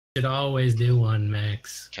Should always do one,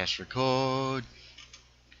 Max. Test record.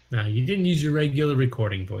 No, you didn't use your regular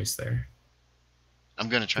recording voice there. I'm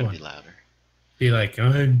gonna try to be louder. Be like,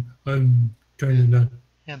 I'm trying to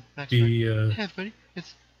not Max, be hey everybody,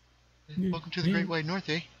 it's welcome to the Great White North,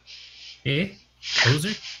 eh? Eh?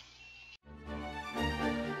 Poser?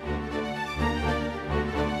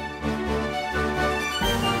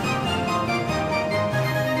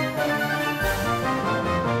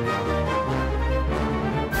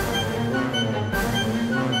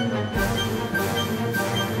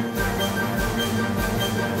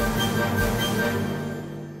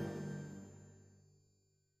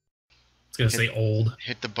 It's gonna say old.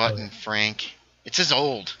 Hit the button, Frank. It says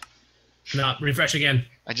old. No, refresh again.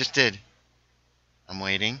 I just did. I'm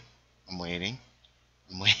waiting. I'm waiting.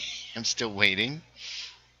 I'm still waiting.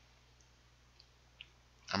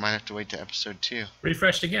 I might have to wait to episode 2.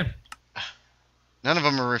 Refreshed again. None of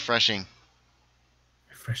them are refreshing.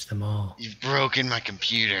 Refresh them all. You've broken my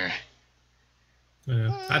computer.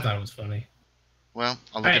 I thought it was funny. Well,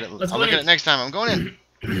 I'll look at it. I'll look at it next time. I'm going in.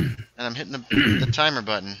 And I'm hitting the timer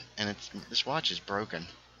button, and this watch is broken.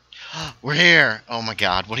 We're here! Oh my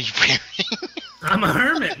god, what are you wearing? I'm a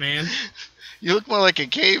hermit, man. You look more like a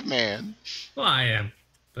caveman. Well, I am,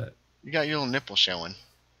 but... You got your little nipple showing.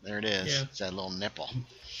 There it is. Yeah. It's that little nipple.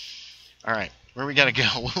 Alright, where we gotta go?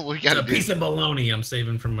 What we gotta do? A piece of bologna I'm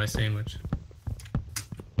saving from my sandwich.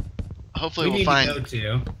 Hopefully we'll find...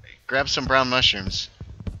 to. Grab some brown mushrooms.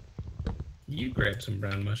 You grab some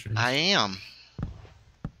brown mushrooms. I am.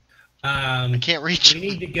 I can't reach. We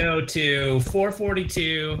need to go to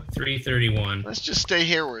 442, 331. Let's just stay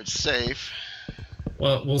here where it's safe.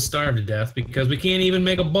 Well, we'll starve to death because we can't even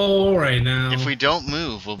make a bowl right now. If we don't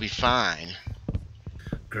move, we'll be fine.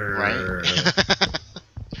 Grrr.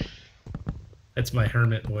 Right? That's my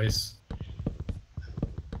hermit voice.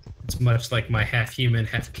 It's much like my half-human,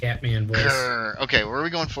 half-catman voice. Grrr. Okay, where are we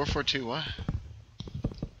going? 442 what?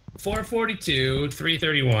 442,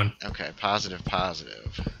 331. Okay, positive.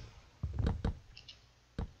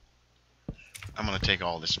 I'm going to take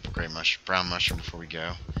all this brown mushroom before we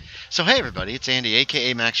go. So, hey everybody, it's Andy,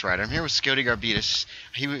 a.k.a. Max Rider. I'm here with Scotty Garbitas.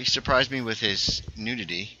 He surprised me with his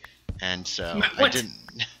nudity, and so I didn't...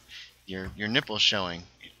 Your nipple's showing.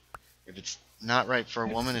 If it's not right for a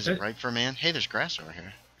woman, is it right for a man? Hey, there's grass over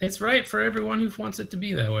here. It's right for everyone who wants it to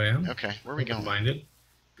be that way. Okay, where are we going? Minded.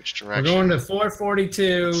 Which direction? We're going to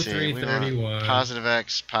 442, 331. Positive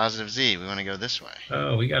X, positive Z. We want to go this way.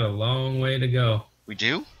 Oh, we got a long way to go. We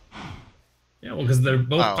do? Yeah, well, because they're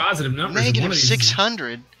both positive numbers. Negative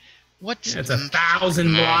 600? What's... Yeah, it's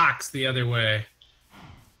 1,000 blocks the other way.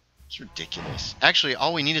 It's ridiculous. Actually,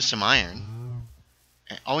 all we need is some iron.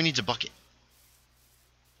 All we need is a bucket.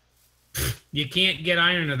 You can't get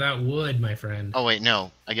iron without wood, my friend. Oh, wait,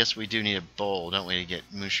 no. I guess we do need a bowl, don't we, to get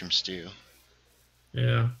mushroom stew.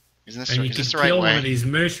 Yeah. Isn't this, and you can kill one of these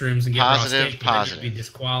mushrooms and get raw steak, positive. Be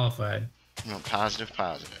disqualified. No, positive.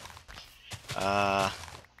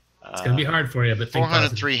 It's going to be hard for you, but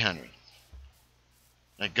 400, 300.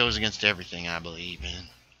 That goes against everything I believe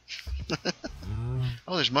in.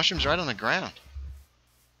 Oh, there's mushrooms right on the ground.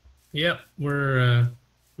 Yep, we're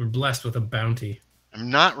blessed with a bounty. I'm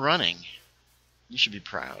not running. You should be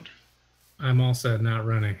proud. I'm also not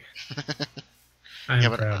running.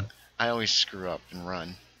 I'm proud. I always screw up and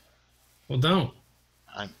run. Well, don't.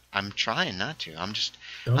 I'm trying not to. I'm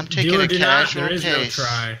taking a casual pace. There is no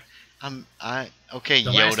try. Okay,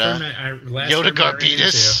 Yoda. Yoda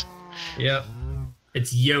Garbitas. Yep.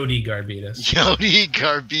 It's Yodi Garbitas. Yodi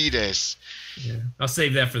Garbitas. Yeah. I'll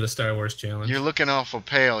save that for the Star Wars challenge. You're looking awful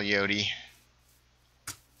pale, Yodi.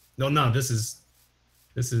 No, this is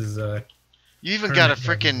you even got a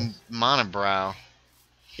freaking monobrow.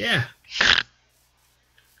 Yeah.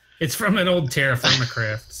 It's from an old Terra Firma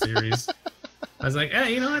Craft series. I was like,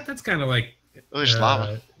 hey, you know what? That's kind of like there's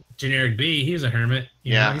lava. Generic B. He's a hermit.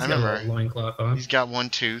 He's I got remember. a little loincloth on. He's got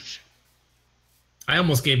one tooth. I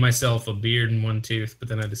almost gave myself a beard and one tooth, but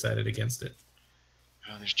then I decided against it.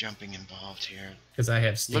 Oh, there's jumping involved here. Because I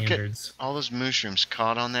have standards. Look at all those mushrooms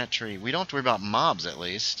caught on that tree. We don't have to worry about mobs, at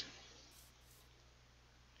least.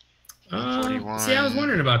 141. See, I was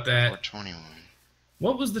wondering about that. 421.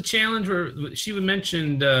 What was the challenge where she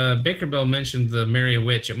mentioned, Baker Bell mentioned the Marry a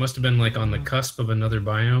Witch? It must have been like on the cusp of another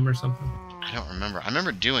biome or something. I don't remember. I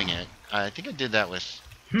remember doing it. I think I did that with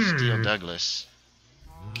Steele Douglas.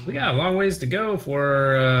 We got a long ways to go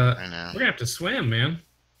for... I know. We're going to have to swim, man.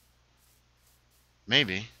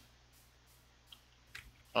 Maybe.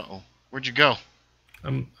 Uh-oh. Where'd you go?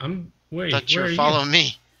 Wait, I thought you were following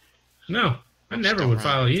me. No, I never would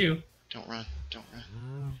follow you. Don't run.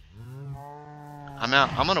 I'm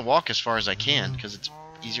out. I'm going to walk as far as I can because it's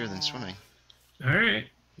easier than swimming. All right.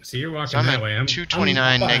 So you're walking So I'm that at way. I'm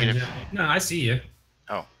 229 negative. No, I see you.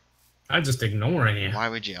 Oh. I'm just ignoring you. Why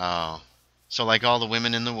would you? Oh. So like all the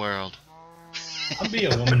women in the world. I'll be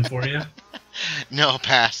a woman for you. No,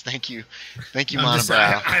 pass. Thank you. Thank you,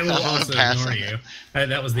 Monobrow. Monobrow. I will also pass ignore you.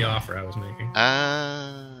 That was the offer I was making.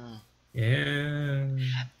 Yeah.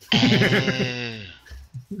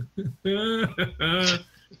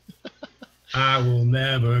 I will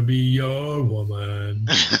never be your woman.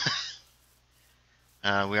 We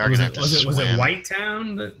are going to have to swim. Was it White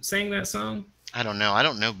Town that sang that song? I don't know. I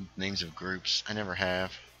don't know names of groups. I never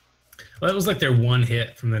have. Well, it was like their one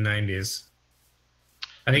hit from the 90s.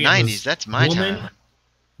 I think 90s, that's my time.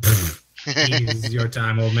 80s is your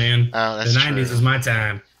time, old man. Oh, that's the 90s true. is my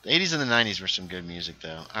time. The 80s and the 90s were some good music,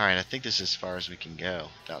 though. All right, I think this is as far as we can go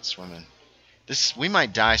without swimming. We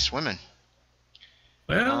might die swimming.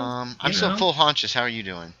 Well, I'm still full haunches. How are you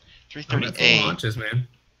doing? 338. Full haunches, man.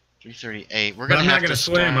 338. But I'm not gonna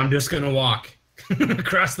swim. I'm just gonna walk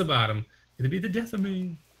across the bottom. It'll be the death of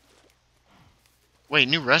me. Wait,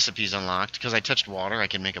 new recipes unlocked. Because I touched water, I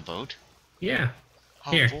can make a boat. Yeah.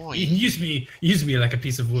 Oh, here, boy. you can use me like a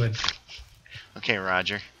piece of wood. Okay,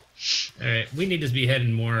 Roger. All right, we need to be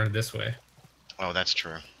heading more this way. Oh, that's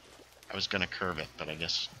true. I was gonna curve it, but I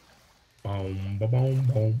guess. Boom, boom,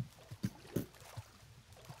 boom.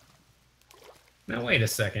 Now wait a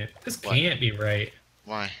second. This can't be right.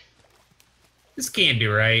 Why? This can't be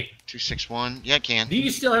right. 261. Yeah, it can. Do you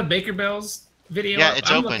still have Baker Bell's video? Yeah, it's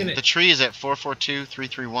open. The tree is at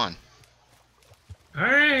 442-331. All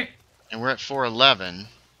right. And we're at 411.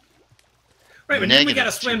 Right, but then we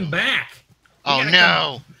gotta swim back. Oh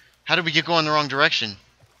no! How did we get going the wrong direction?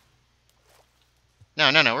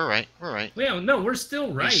 No, we're right. We're right. Well, no, we're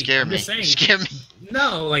still right. You scared me. Saying, you scared me.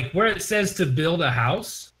 No, like where it says to build a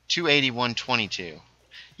house. 281.22.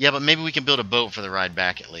 Yeah, but maybe we can build a boat for the ride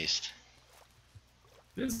back at least.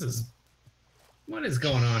 What is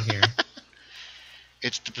going on here?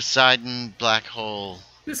 It's the Poseidon black hole.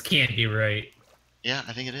 This can't be right. Yeah,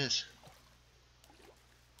 I think it is.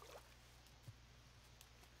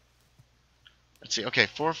 Let's see. Okay,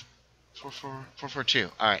 442.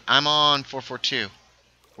 All right, I'm on 442.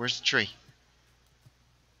 Where's the tree?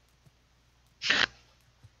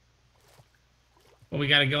 Well, we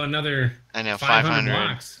got to go another. I know 500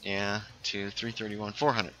 blocks. Yeah, 331,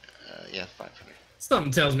 400. Yeah, 500.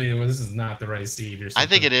 Something tells me this is not the right seed or something. I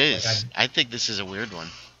think it is. Like I think this is a weird one.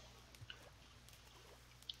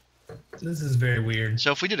 This is very weird.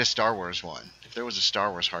 So if we did a Star Wars one, if there was a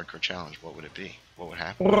Star Wars hardcore challenge, what would it be? What would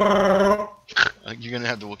happen? You're gonna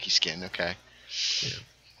have the Wookiee skin, okay? Yeah.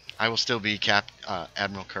 I will still be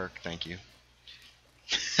Admiral Kirk. Thank you.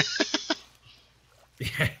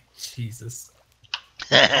 Yeah, Jesus.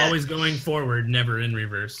 Always going forward, never in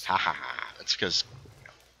reverse. Ha ha ha. That's because,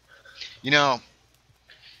 you know,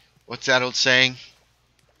 what's that old saying?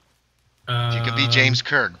 If you could be James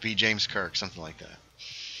Kirk, be James Kirk, something like that.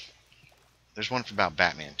 There's one about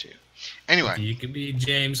Batman too. Anyway. If you could be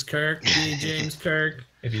James Kirk, be James Kirk.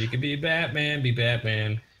 If you could be Batman, be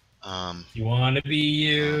Batman. If you want to be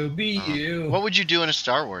you, be you. What would you do in a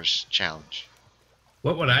Star Wars challenge?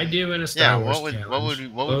 What would I do in a Star Wars challenge?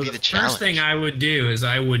 What would be the challenge? First thing I would do is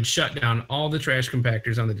I would shut down all the trash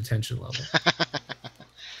compactors on the detention level.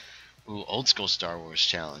 Ooh, old school Star Wars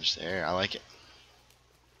challenge there. I like it.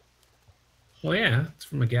 Well, yeah, it's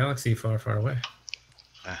from a galaxy far, far away.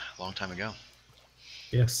 A long time ago.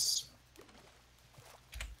 Yes.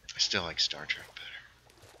 I still like Star Trek better.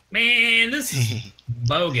 Man, this is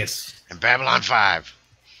bogus. And Babylon 5.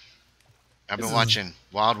 I've been watching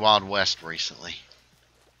Wild Wild West recently.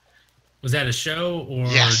 Was that a show or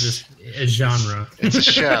yes. just a genre? It's a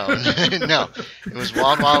show. No, it was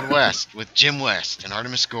Wild Wild West with Jim West and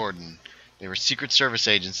Artemis Gordon. They were Secret Service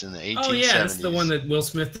agents in the 1870s. Oh, yeah, that's the one that Will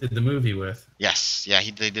Smith did the movie with. Yes, yeah,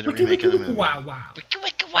 they did a remake of the movie. Wow, wow.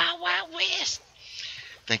 Wild Wild West.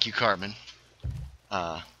 Thank you, Cartman.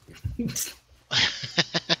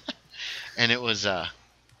 And it was,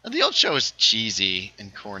 the old show is cheesy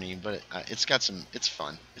and corny, but it's got some, it's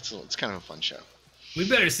fun. It's kind of a fun show. We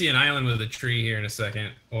better see an island with a tree here in a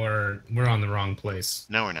second, or we're on the wrong place.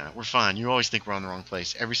 No, we're not. We're fine. You always think we're on the wrong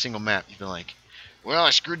place. Every single map, you've been like, well,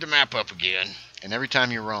 I screwed the map up again. And every time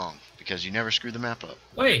you're wrong, because you never screwed the map up.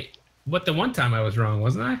 Wait, what, the one time I was wrong,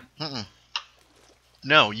 wasn't I?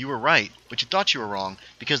 No, you were right, but you thought you were wrong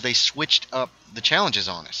because they switched up the challenges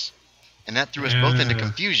on us. And that threw us both into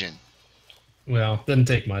confusion. Well, doesn't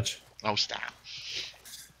take much. Oh, stop.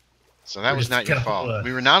 So that was not your fault.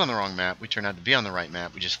 We were not on the wrong map. We turned out to be on the right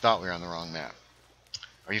map. We just thought we were on the wrong map.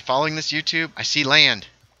 Are you following this, YouTube? I see land.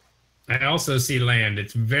 I also see land.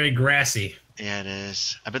 It's very grassy. Yeah, it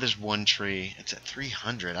is. I bet there's one tree. It's at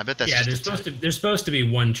 300. I bet that's yeah. just There's supposed to be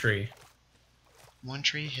one tree. One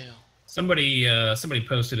Tree Hill. Somebody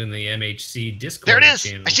posted in the MHC Discord There it is!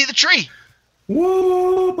 channel. I see the tree!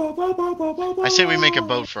 Whoa! I say we make a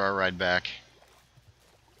boat for our ride back.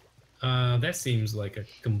 That seems like a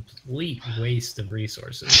complete waste of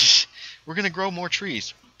resources. We're gonna grow more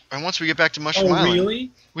trees. And once we get back to Mushroom Island,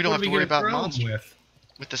 really? we don't have to worry about monsters.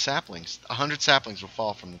 With the saplings. 100 saplings will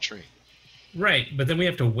fall from the tree. Right, but then we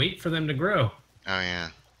have to wait for them to grow. Oh, yeah.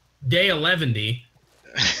 Day 11.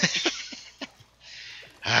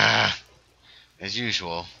 As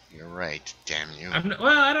usual, you're right. Damn you.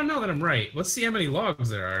 Well, I don't know that I'm right. Let's see how many logs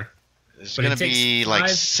there are. There's going to be like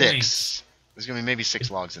 6. There's going to be maybe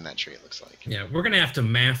 6 logs in that tree, it looks like. Yeah, we're going to have to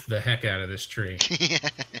math the heck out of this tree.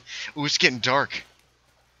 Ooh, it's getting dark.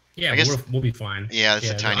 Yeah, we'll be fine. Yeah, it's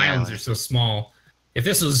a tiny islands island. are so small. If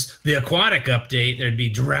this was the aquatic update, there'd be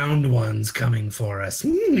drowned ones coming for us.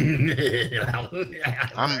 I'm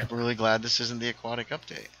really glad this isn't the aquatic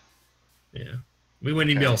update. Yeah. We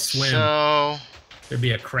wouldn't even be able to swim. So... There'd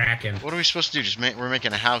be a kraken. What are we supposed to do? We're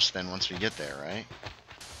making a house then once we get there, right?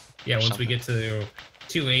 Yeah, once we get to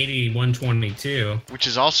 280, 122. Which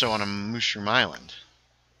is also on a Mushroom Island.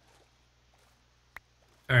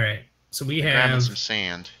 Alright, so we have... Grabbing some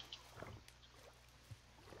sand.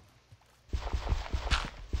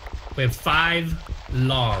 We have 5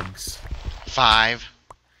 logs. 5.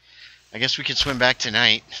 I guess we could swim back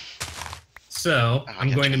tonight. So,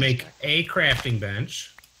 I'm going to make a crafting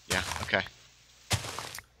bench. Yeah, okay.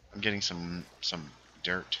 I'm getting some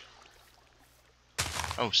dirt.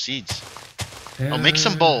 Oh, seeds. Oh, make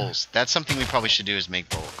some bowls. That's something we probably should do is make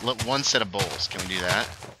bowls. Look, 1 set of bowls. Can we do that?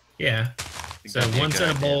 Yeah. So 1 set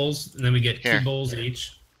of bowls, and then we get 2 bowls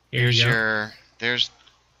each. Here's There's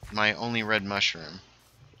my only red mushroom.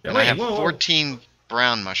 And wait, I have 14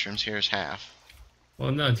 brown mushrooms. Here's half.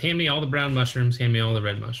 Well, no, hand me all the brown mushrooms. Hand me all the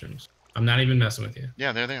red mushrooms. I'm not even messing with you.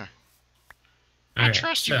 Yeah, there they are. I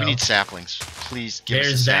trust you. We need saplings. Please give us a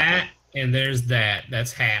There's sapling. that, and there's that.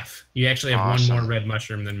 That's half. You actually have 1 more red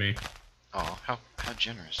mushroom than me. Oh, how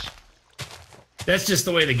generous. That's just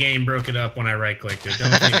the way the game broke it up when I right-clicked it. Don't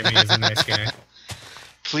think of me as a nice guy.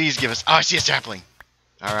 Please give us... Oh, I see a sapling.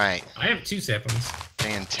 All right. I have 2 saplings.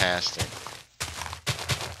 Fantastic.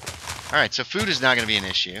 All right, so food is not going to be an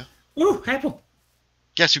issue. Ooh, apple.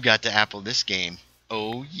 Guess who got the apple this game?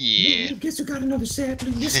 Oh, yeah. Guess who got another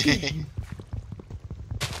sapling this game?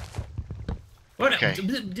 What? Okay.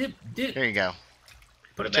 There you go.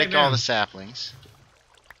 Put it back Take down. all the saplings.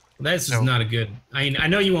 Well, this is not a good... I mean, I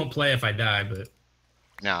know you won't play if I die, but...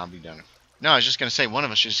 No, I'll be done. No, I was just going to say, one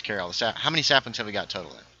of us should just carry all the saplings. How many saplings have we got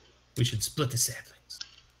total then? We should split the saplings.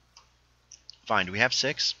 Fine. Do we have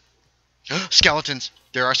 6? Skeletons!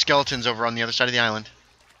 There are skeletons over on the other side of the island.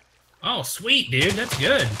 Oh, sweet, dude. That's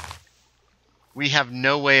good. We have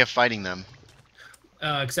no way of fighting them.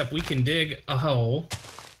 Except we can dig a hole.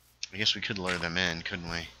 I guess we could lure them in, couldn't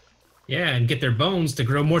we? Yeah, and get their bones to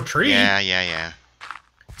grow more trees. Yeah.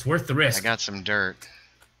 It's worth the risk. I got some dirt.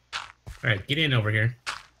 Alright, get in over here.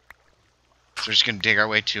 So we're just going to dig our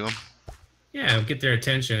way to them? Yeah, get their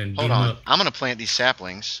attention and Hold on. I'm going to plant these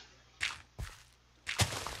saplings.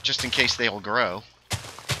 Just in case they'll grow.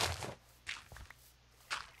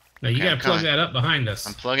 No, you gotta plug that up behind us.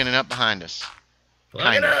 I'm plugging it up behind us.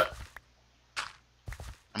 Plug it up!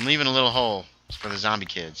 I'm leaving a little hole for the zombie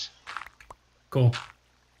kids. Cool.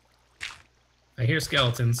 I hear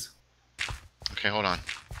skeletons. Okay, hold on.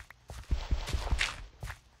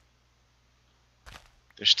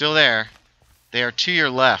 They're still there. They are to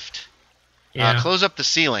your left. Yeah. Close up the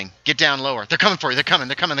ceiling. Get down lower. They're coming for you. They're coming.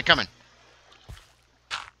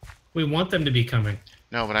 We want them to be coming.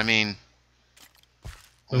 No, but I mean...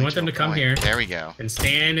 We want them to come here. There we go. And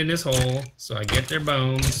stand in this hole so I get their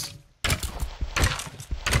bones.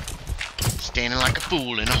 Standing like a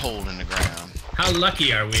fool in a hole in the ground. How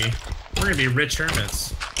lucky are we? We're gonna be rich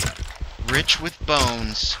hermits. Rich with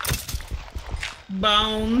bones.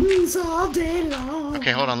 Bones all day long.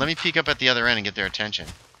 Okay, hold on. Let me peek up at the other end and get their attention.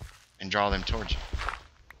 And draw them towards you.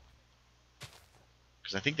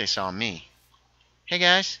 Because I think they saw me. Hey,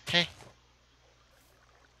 guys. Hey.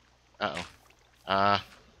 Uh-oh.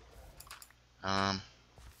 Are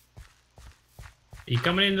you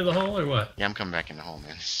coming into the hole or what? Yeah, I'm coming back in the hole,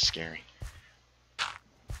 man. This is scary.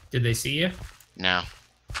 Did they see you? No.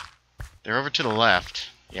 They're over to the left.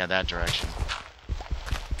 Yeah, that direction.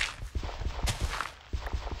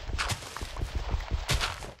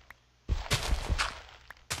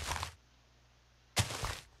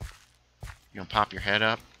 You gonna pop your head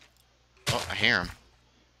up? Oh, I hear them.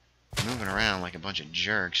 Moving around like a bunch of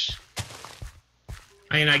jerks.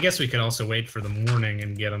 I mean, I guess we could also wait for the morning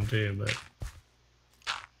and get them too, but...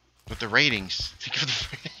 With the ratings. Think of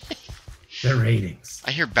the ratings.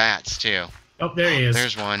 I hear bats, too. Oh, there he is.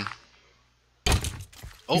 There's one.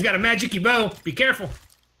 Oh. He's got a magic-y bow. Be careful.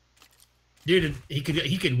 Dude, he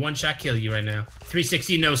could one-shot kill you right now.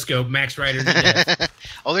 360 no-scope, Max Rider to death.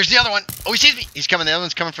 Oh, there's the other one. Oh, he sees me. He's coming. The other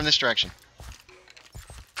one's coming from this direction.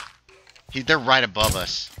 They're right above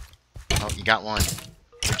us. Oh, you got one.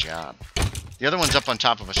 Good job. The other one's up on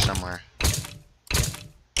top of us somewhere.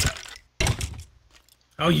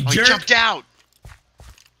 Oh, you jerk. He jumped out.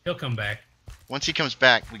 He'll come back. Once he comes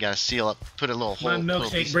back, we gotta seal up, put a little hole. My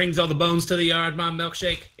milkshake brings all the bones to the yard. My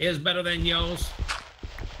milkshake is better than yours.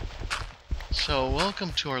 So,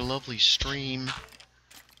 welcome to our lovely stream.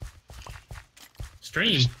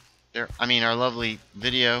 Stream? I mean, our lovely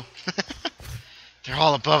video. They're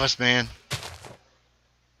all above us, man.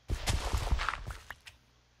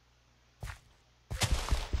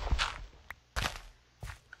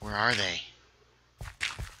 Where are they?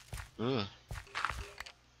 Ugh.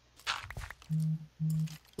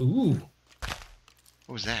 Ooh.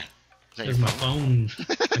 What was that? There's my phone.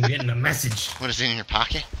 I'm getting a message. What, is it in your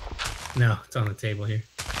pocket? No, it's on the table here.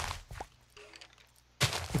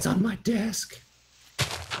 It's on my desk.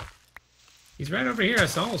 He's right over here. I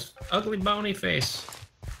saw his ugly, bony face.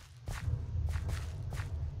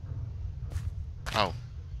 Oh.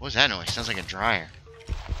 What was that noise? Sounds like a dryer.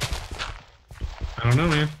 I don't know,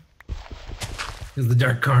 man. Is the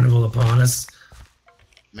dark carnival upon us?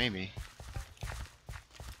 Maybe.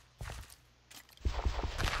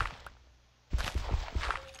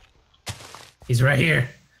 He's right here.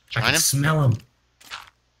 I can smell him.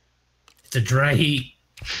 It's a dry heat.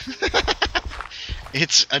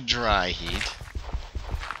 It's a dry heat.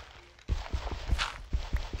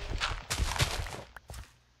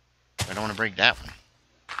 I don't want to break that one.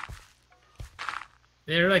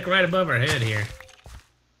 They're like right above our head here.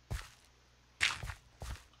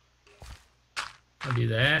 I'll do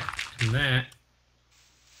that and that.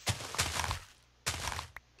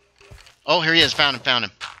 Oh, here he is. Found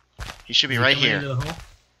him. He should be right here. Into the hole?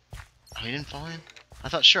 Oh, he didn't fall in? I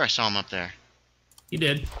thought sure I saw him up there. He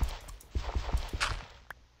did.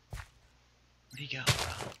 Where'd he go,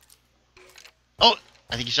 bro? Oh!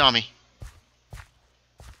 I think he saw me.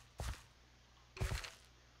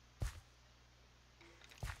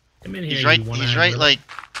 Come in here, he's right, like...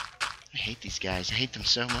 I hate these guys. I hate them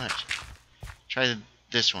so much. Try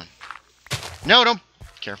this one. No, don't...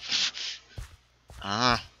 Careful.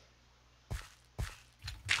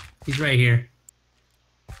 He's right here.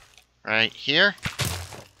 Right here?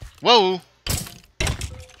 Whoa!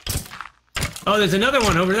 Oh, there's another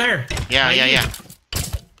one over there. Yeah, right yeah. here.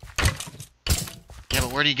 Yeah,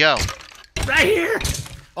 but where'd he go? Right here!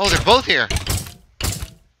 Oh, they're both here.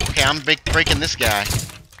 Okay, I'm breaking this guy.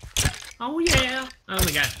 Oh, yeah. I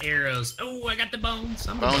only got arrows. Oh, I got the bones.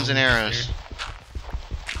 Bones and arrows. There.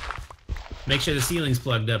 Make sure the ceiling's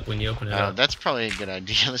plugged up when you open it up. That's probably a good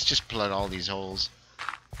idea. Let's just plug all these holes.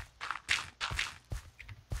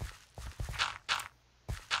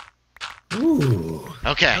 Ooh.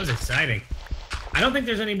 Okay. That was exciting. I don't think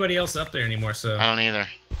there's anybody else up there anymore, so... I don't either.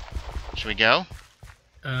 Should we go?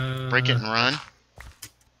 Break it and run?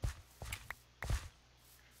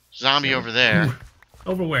 Zombie over there. Ooh.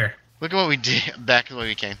 Over where? Look at what we did back the way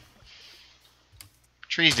we came.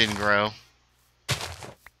 Trees didn't grow.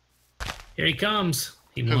 Here he comes.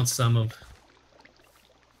 He wants some of...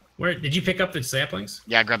 Where did you pick up the saplings?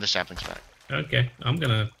 Yeah, I grabbed the saplings back. Okay, I'm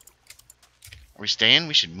gonna... Are we staying?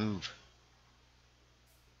 We should move.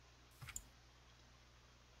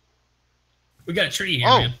 We got a tree here,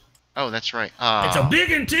 man. Oh, that's right. It's a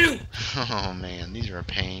big one, too! Oh, man. These are a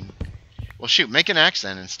pain. Well, shoot. Make an axe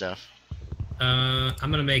then and stuff.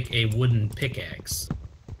 I'm gonna make a wooden pickaxe.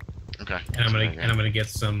 Okay. And I'm gonna get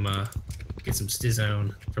some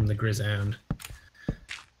stizone from the Grizound.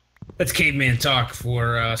 That's caveman talk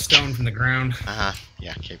for stone from the ground.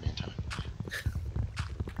 Yeah, caveman talk.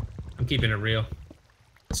 I'm keeping it real.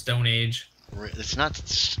 Stone Age. It's not.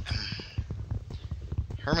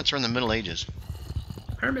 Hermits are in the Middle Ages.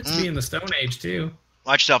 Hermits be in the Stone Age too.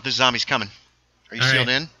 Watch yourself. This zombie's coming. Are you sealed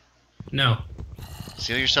in? No.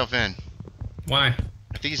 Seal yourself in. Why?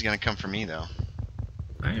 I think he's gonna come for me though.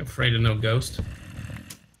 I ain't afraid of no ghost.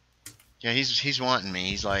 Yeah, he's wanting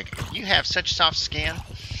me. He's like, you have such soft skin.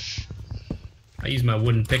 I use my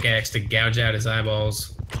wooden pickaxe to gouge out his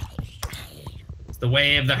eyeballs. It's the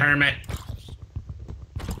way of the hermit.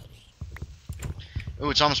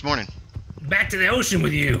 Oh, it's almost morning. Back to the ocean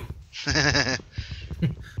with you.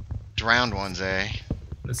 Drowned ones, eh?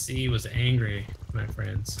 The sea was angry, my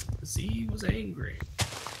friends. The sea was angry.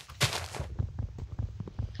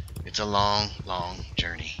 It's a long, long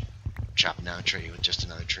journey. Chopping down a tree with just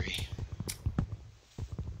another tree.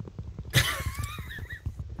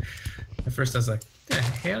 At first I was like, what the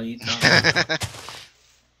hell are you talking about?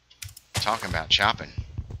 Talking about chopping.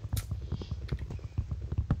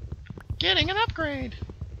 Getting an upgrade.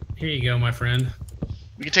 Here you go, my friend.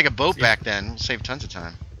 We can take a boat back then. We'll save tons of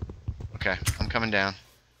time. Okay, I'm coming down.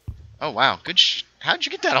 Oh, wow. Good how'd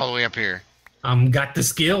you get that all the way up here? Got the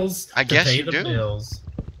skills I to guess pay you the do. bills.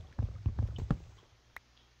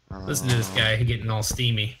 Listen to this guy getting all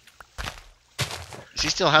steamy. Is he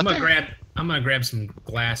still out there? I'm gonna grab some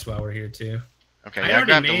glass while we're here too. Okay, yeah, I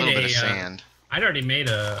grabbed a little bit of sand. I'd already made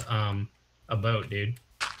a boat, dude.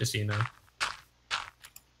 Just so you know.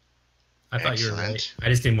 I thought you were right. I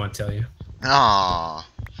just didn't want to tell you. Aw,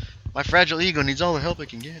 my fragile ego needs all the help it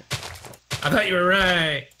can get. I thought you were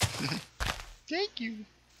right. Thank you.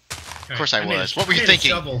 Of course I was. What were you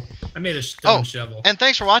thinking? I made a stone shovel. And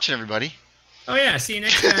thanks for watching, everybody. Oh yeah, see you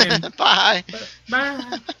next time. Bye.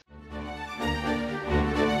 Bye.